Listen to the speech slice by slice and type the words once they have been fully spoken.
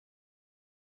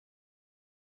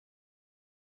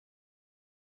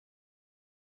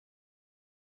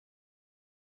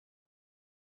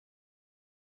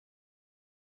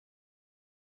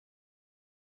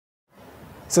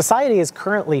Society is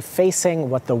currently facing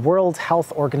what the World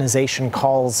Health Organization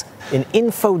calls an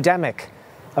infodemic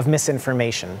of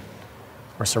misinformation.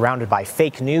 We're surrounded by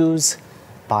fake news,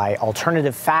 by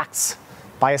alternative facts,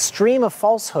 by a stream of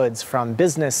falsehoods from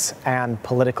business and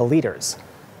political leaders.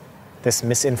 This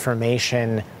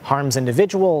misinformation harms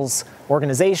individuals,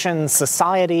 organizations,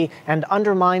 society, and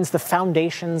undermines the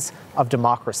foundations of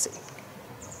democracy.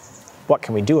 What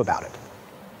can we do about it?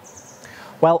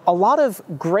 Well, a lot of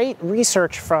great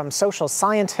research from social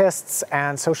scientists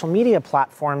and social media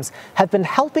platforms have been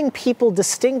helping people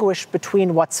distinguish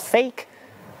between what's fake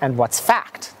and what's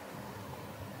fact.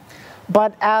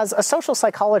 But as a social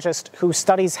psychologist who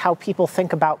studies how people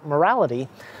think about morality,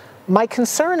 my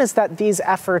concern is that these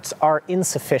efforts are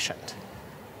insufficient.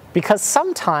 Because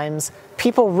sometimes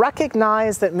people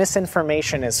recognize that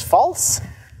misinformation is false,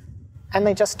 and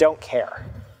they just don't care.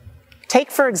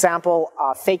 Take, for example,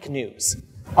 fake news.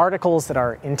 Articles that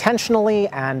are intentionally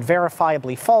and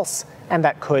verifiably false and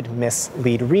that could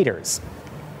mislead readers.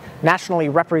 Nationally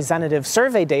representative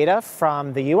survey data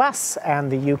from the US and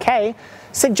the UK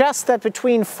suggests that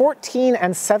between 14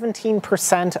 and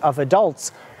 17% of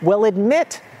adults will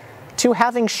admit to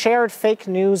having shared fake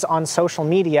news on social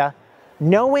media,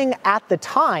 knowing at the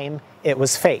time it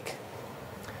was fake.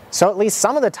 So at least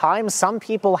some of the time, some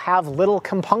people have little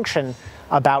compunction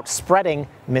about spreading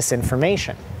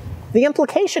misinformation. The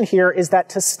implication here is that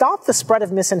to stop the spread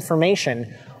of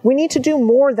misinformation, we need to do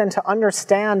more than to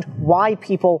understand why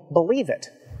people believe it.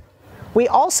 We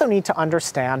also need to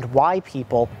understand why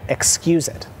people excuse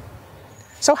it.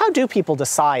 So how do people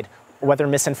decide whether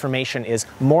misinformation is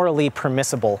morally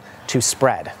permissible to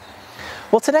spread?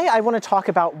 Well, today I want to talk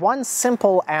about one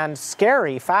simple and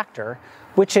scary factor,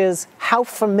 which is how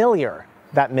familiar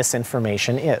that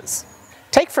misinformation is.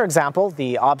 Take, for example,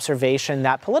 the observation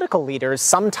that political leaders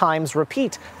sometimes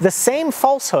repeat the same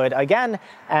falsehood again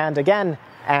and again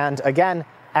and again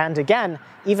and again,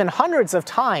 even hundreds of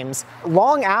times,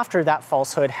 long after that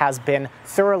falsehood has been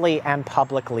thoroughly and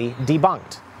publicly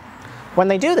debunked. When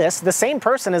they do this, the same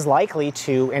person is likely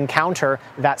to encounter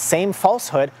that same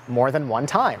falsehood more than one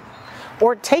time.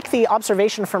 Or take the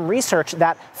observation from research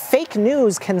that fake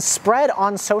news can spread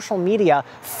on social media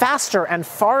faster and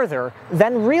farther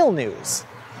than real news.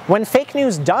 When fake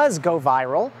news does go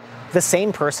viral, the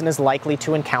same person is likely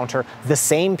to encounter the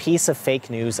same piece of fake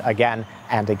news again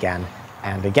and again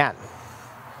and again.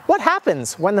 What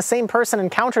happens when the same person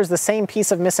encounters the same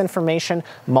piece of misinformation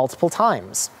multiple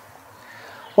times?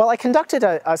 Well, I conducted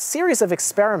a series of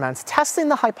experiments testing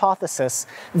the hypothesis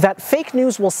that fake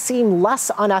news will seem less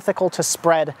unethical to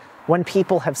spread when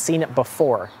people have seen it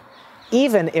before,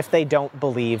 even if they don't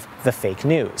believe the fake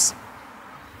news.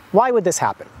 Why would this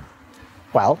happen?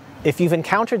 Well, if you've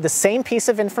encountered the same piece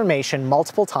of information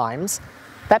multiple times,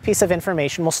 that piece of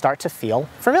information will start to feel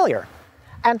familiar.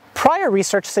 And prior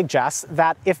research suggests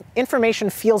that if information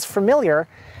feels familiar,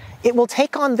 it will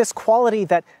take on this quality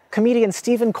that comedian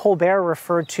Stephen Colbert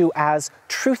referred to as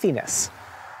truthiness.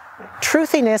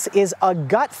 Truthiness is a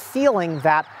gut feeling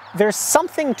that there's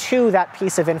something to that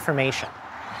piece of information.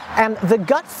 And the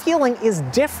gut feeling is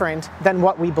different than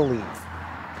what we believe.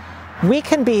 We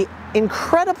can be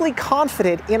incredibly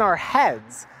confident in our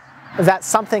heads that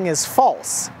something is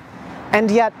false, and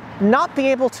yet not be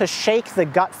able to shake the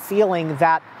gut feeling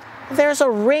that there's a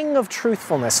ring of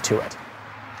truthfulness to it.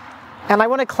 And I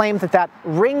want to claim that that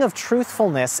ring of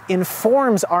truthfulness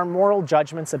informs our moral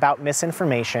judgments about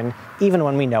misinformation, even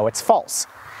when we know it's false.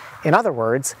 In other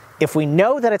words, if we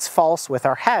know that it's false with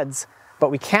our heads, but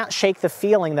we can't shake the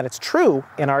feeling that it's true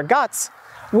in our guts,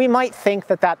 we might think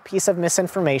that that piece of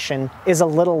misinformation is a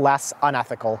little less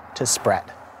unethical to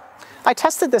spread. I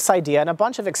tested this idea in a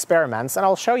bunch of experiments, and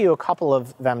I'll show you a couple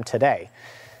of them today.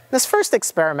 This first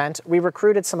experiment, we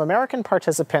recruited some American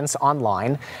participants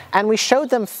online, and we showed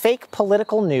them fake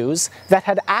political news that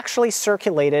had actually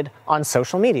circulated on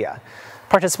social media.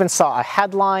 Participants saw a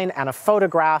headline and a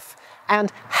photograph,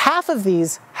 and half of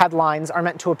these headlines are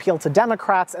meant to appeal to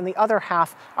Democrats, and the other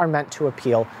half are meant to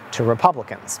appeal to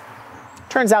Republicans.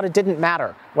 Turns out it didn't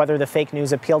matter whether the fake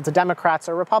news appealed to Democrats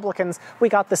or Republicans. We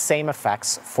got the same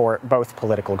effects for both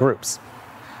political groups.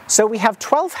 So we have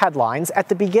 12 headlines. At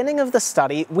the beginning of the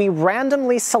study, we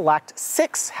randomly select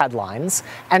 6 headlines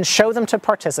and show them to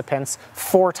participants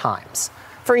 4 times.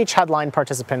 For each headline,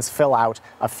 participants fill out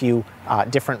a few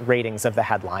different ratings of the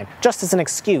headline, just as an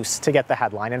excuse to get the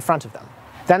headline in front of them.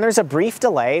 Then there's a brief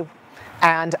delay,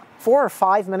 and 4 or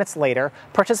 5 minutes later,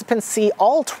 participants see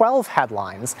all 12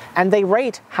 headlines, and they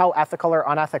rate how ethical or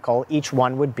unethical each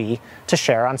one would be to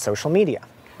share on social media.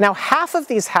 Now, half of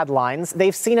these headlines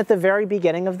they've seen at the very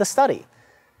beginning of the study.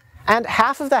 And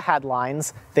half of the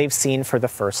headlines they've seen for the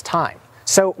first time.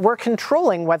 So we're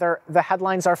controlling whether the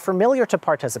headlines are familiar to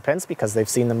participants because they've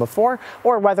seen them before,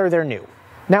 or whether they're new.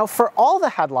 Now, for all the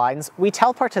headlines, we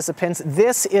tell participants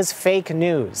this is fake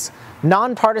news.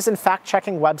 Nonpartisan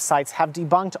fact-checking websites have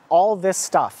debunked all this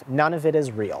stuff. None of it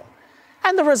is real.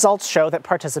 And the results show that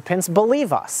participants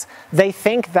believe us. They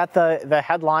think that the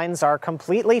headlines are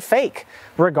completely fake,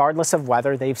 regardless of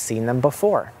whether they've seen them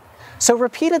before. So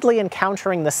repeatedly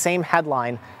encountering the same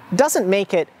headline doesn't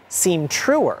make it seem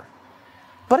truer,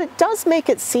 but it does make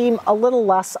it seem a little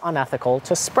less unethical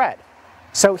to spread.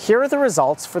 So here are the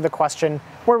results for the question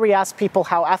where we ask people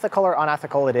how ethical or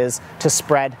unethical it is to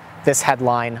spread this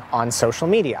headline on social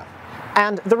media.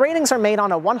 And the ratings are made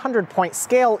on a 100-point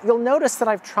scale. You'll notice that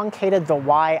I've truncated the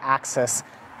y-axis.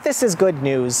 This is good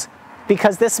news,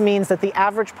 because this means that the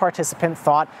average participant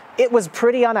thought it was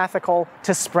pretty unethical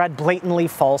to spread blatantly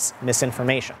false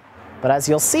misinformation. But as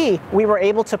you'll see, we were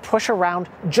able to push around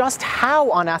just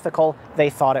how unethical they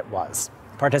thought it was.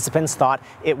 Participants thought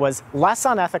it was less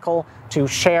unethical to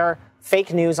share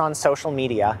fake news on social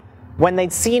media when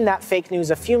they'd seen that fake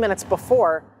news a few minutes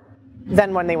before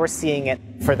than when they were seeing it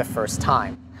for the first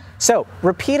time. So,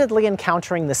 repeatedly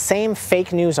encountering the same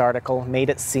fake news article made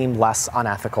it seem less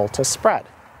unethical to spread.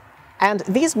 And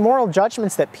these moral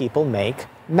judgments that people make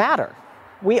matter.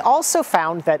 We also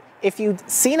found that if you'd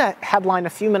seen a headline a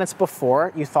few minutes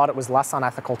before, you thought it was less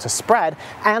unethical to spread,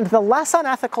 and the less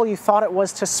unethical you thought it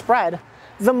was to spread,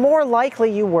 the more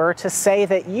likely you were to say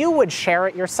that you would share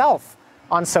it yourself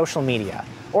on social media,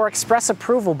 or express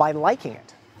approval by liking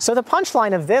it. So the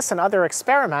punchline of this and other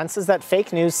experiments is that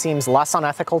fake news seems less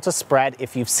unethical to spread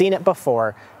if you've seen it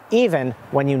before, even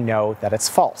when you know that it's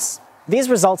false. These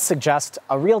results suggest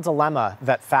a real dilemma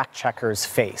that fact-checkers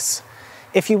face.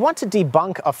 If you want to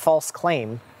debunk a false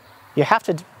claim, you have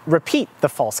to repeat the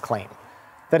false claim.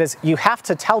 That is, you have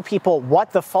to tell people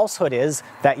what the falsehood is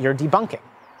that you're debunking.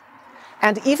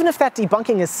 And even if that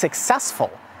debunking is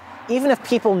successful, even if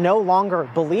people no longer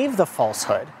believe the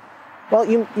falsehood, well,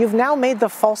 you've now made the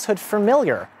falsehood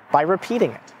familiar by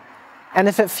repeating it. And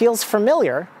if it feels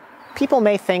familiar, people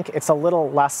may think it's a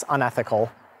little less unethical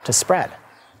to spread.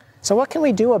 So what can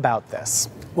we do about this?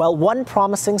 Well, one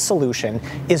promising solution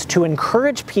is to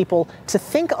encourage people to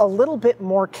think a little bit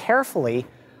more carefully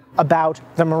about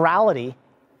the morality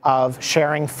of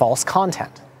sharing false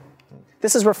content.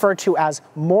 This is referred to as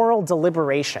moral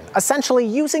deliberation, essentially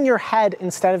using your head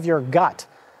instead of your gut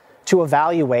to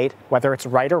evaluate whether it's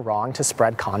right or wrong to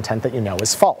spread content that you know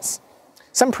is false.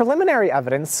 Some preliminary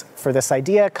evidence for this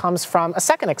idea comes from a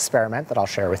second experiment that I'll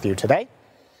share with you today.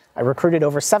 I recruited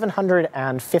over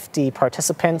 750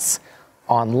 participants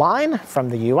online from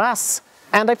the US,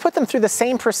 and I put them through the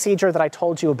same procedure that I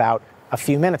told you about a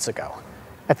few minutes ago.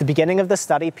 At the beginning of the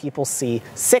study, people see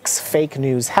 6 fake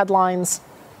news headlines.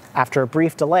 After a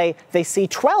brief delay, they see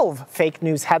 12 fake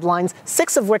news headlines,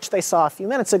 6 of which they saw a few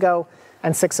minutes ago,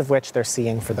 and 6 of which they're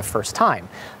seeing for the first time.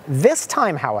 This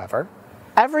time, however,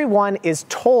 everyone is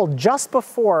told just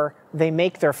before they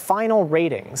make their final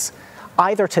ratings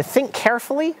either to think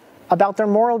carefully about their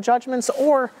moral judgments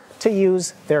or to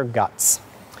use their guts.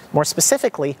 More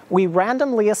specifically, we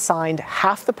randomly assigned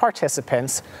half the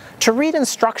participants to read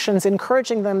instructions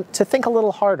encouraging them to think a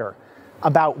little harder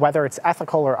about whether it's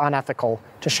ethical or unethical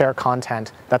to share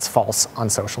content that's false on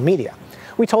social media.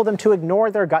 We told them to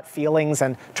ignore their gut feelings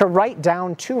and to write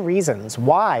down 2 reasons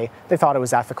why they thought it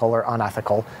was ethical or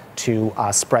unethical to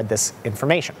spread this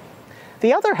information.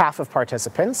 The other half of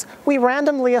participants, we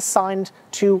randomly assigned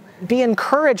to be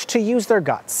encouraged to use their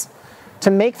guts, to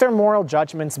make their moral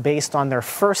judgments based on their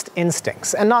first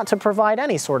instincts, and not to provide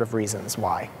any sort of reasons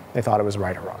why they thought it was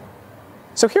right or wrong.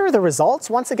 So here are the results.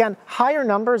 Once again, higher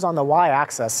numbers on the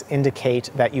y-axis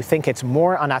indicate that you think it's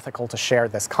more unethical to share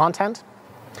this content.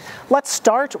 Let's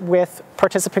start with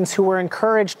participants who were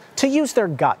encouraged to use their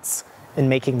guts in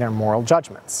making their moral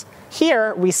judgments.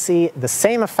 Here we see the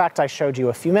same effect I showed you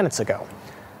a few minutes ago.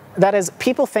 That is,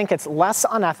 people think it's less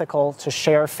unethical to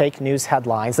share fake news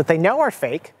headlines that they know are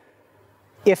fake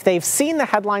if they've seen the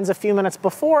headlines a few minutes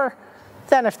before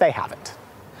than if they haven't.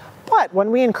 But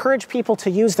when we encourage people to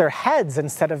use their heads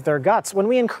instead of their guts, when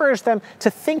we encourage them to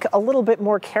think a little bit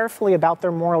more carefully about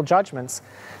their moral judgments,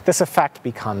 this effect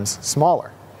becomes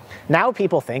smaller. Now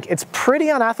people think it's pretty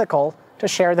unethical to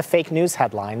share the fake news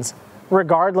headlines,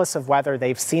 regardless of whether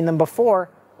they've seen them before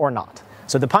or not.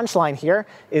 So the punchline here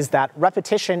is that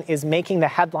repetition is making the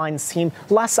headlines seem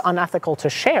less unethical to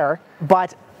share,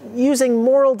 but using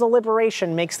moral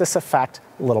deliberation makes this effect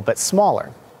a little bit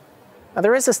smaller. Now,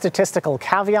 there is a statistical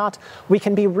caveat. We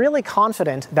can be really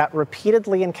confident that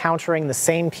repeatedly encountering the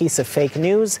same piece of fake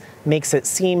news makes it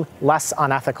seem less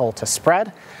unethical to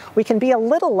spread. We can be a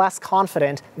little less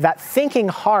confident that thinking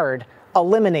hard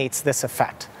eliminates this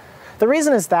effect. The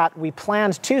reason is that we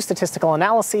planned 2 statistical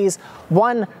analyses.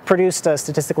 One produced a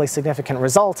statistically significant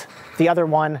result. The other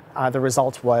one, the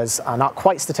result was not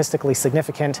quite statistically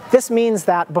significant. This means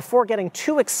that before getting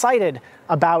too excited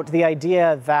about the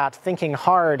idea that thinking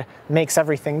hard makes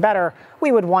everything better,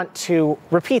 we would want to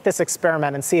repeat this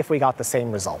experiment and see if we got the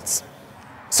same results.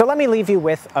 So let me leave you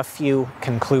with a few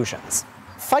conclusions.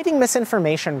 Fighting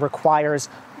misinformation requires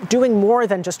doing more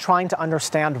than just trying to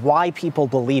understand why people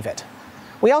believe it.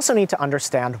 We also need to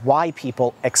understand why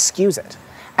people excuse it.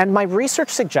 And my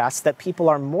research suggests that people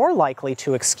are more likely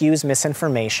to excuse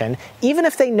misinformation, even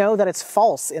if they know that it's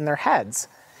false in their heads,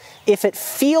 if it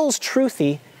feels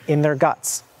truthy in their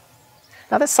guts.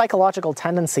 Now, this psychological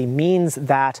tendency means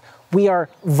that we are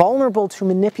vulnerable to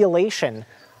manipulation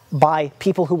by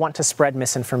people who want to spread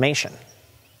misinformation.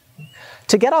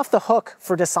 To get off the hook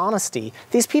for dishonesty,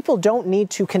 these people don't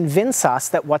need to convince us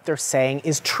that what they're saying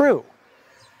is true.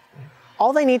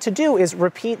 All they need to do is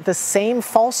repeat the same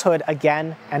falsehood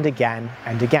again and again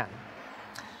and again.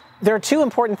 There are 2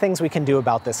 important things we can do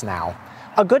about this now.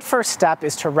 A good first step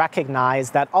is to recognize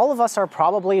that all of us are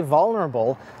probably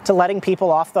vulnerable to letting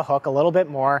people off the hook a little bit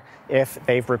more if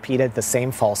they've repeated the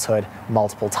same falsehood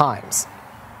multiple times.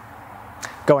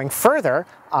 Going further,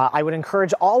 I would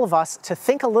encourage all of us to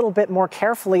think a little bit more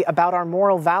carefully about our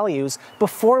moral values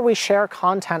before we share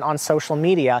content on social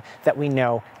media that we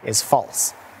know is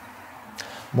false.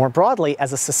 More broadly,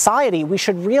 as a society, we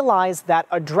should realize that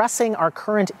addressing our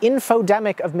current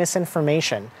infodemic of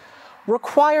misinformation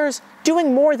requires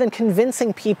doing more than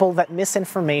convincing people that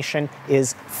misinformation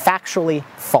is factually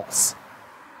false.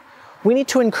 We need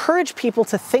to encourage people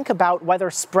to think about whether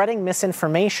spreading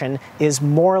misinformation is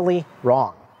morally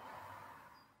wrong.